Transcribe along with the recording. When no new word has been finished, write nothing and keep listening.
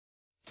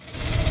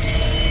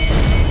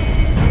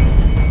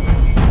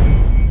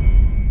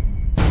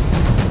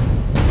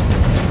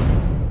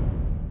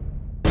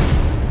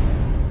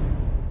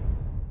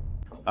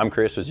I'm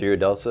Chris with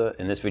ZRODelta.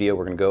 In this video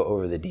we're going to go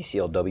over the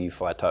DCLW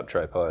Flattop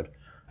Tripod.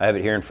 I have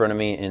it here in front of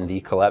me in the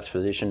collapsed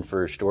position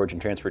for storage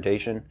and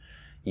transportation.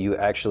 You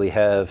actually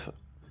have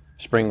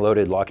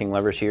spring-loaded locking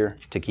levers here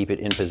to keep it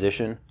in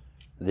position.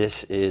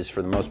 This is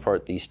for the most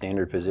part the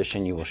standard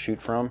position you will shoot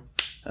from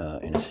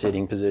in a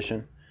sitting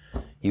position.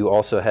 You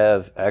also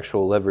have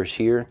actual levers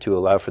here to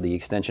allow for the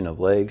extension of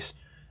legs.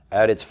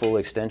 At its full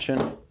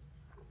extension,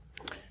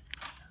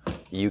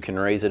 you can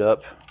raise it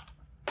up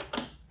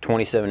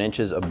 27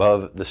 inches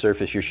above the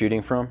surface you're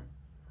shooting from.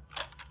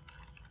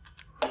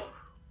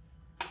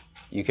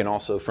 You can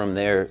also from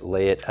there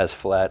lay it as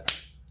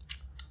flat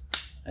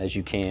as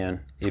you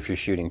can if you're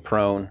shooting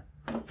prone,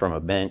 from a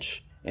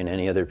bench, in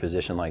any other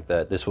position like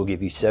that. This will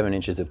give you 7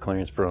 inches of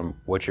clearance from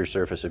what your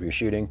surface of your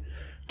shooting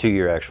to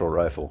your actual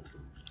rifle.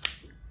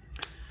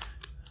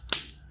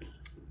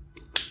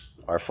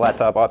 Our flat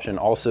top option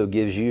also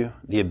gives you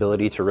the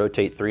ability to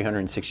rotate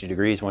 360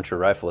 degrees once your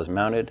rifle is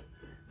mounted.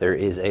 There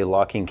is a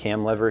locking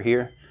cam lever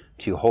here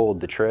to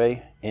hold the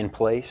tray in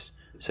place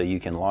so you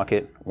can lock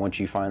it once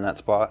you find that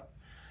spot.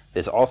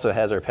 This also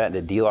has our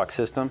patented D-lock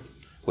system,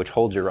 which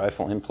holds your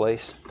rifle in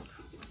place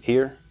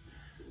here.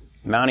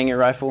 Mounting your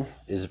rifle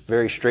is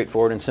very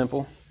straightforward and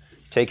simple.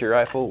 Take your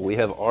rifle, we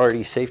have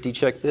already safety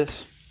checked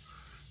this.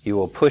 You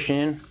will push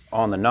in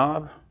on the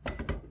knob,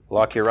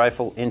 lock your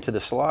rifle into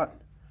the slot,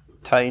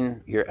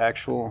 tighten your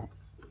actual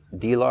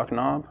D-lock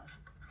knob.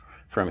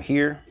 From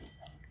here,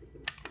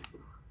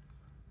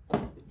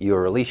 you'll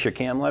release your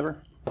cam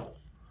lever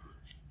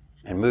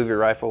and move your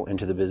rifle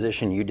into the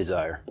position you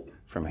desire.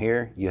 From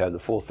here, you have the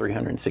full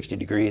 360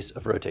 degrees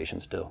of rotation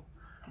still.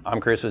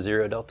 I'm Chris with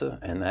ZRODelta,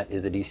 and that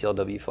is the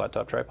DCLW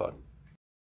Flattop Tripod.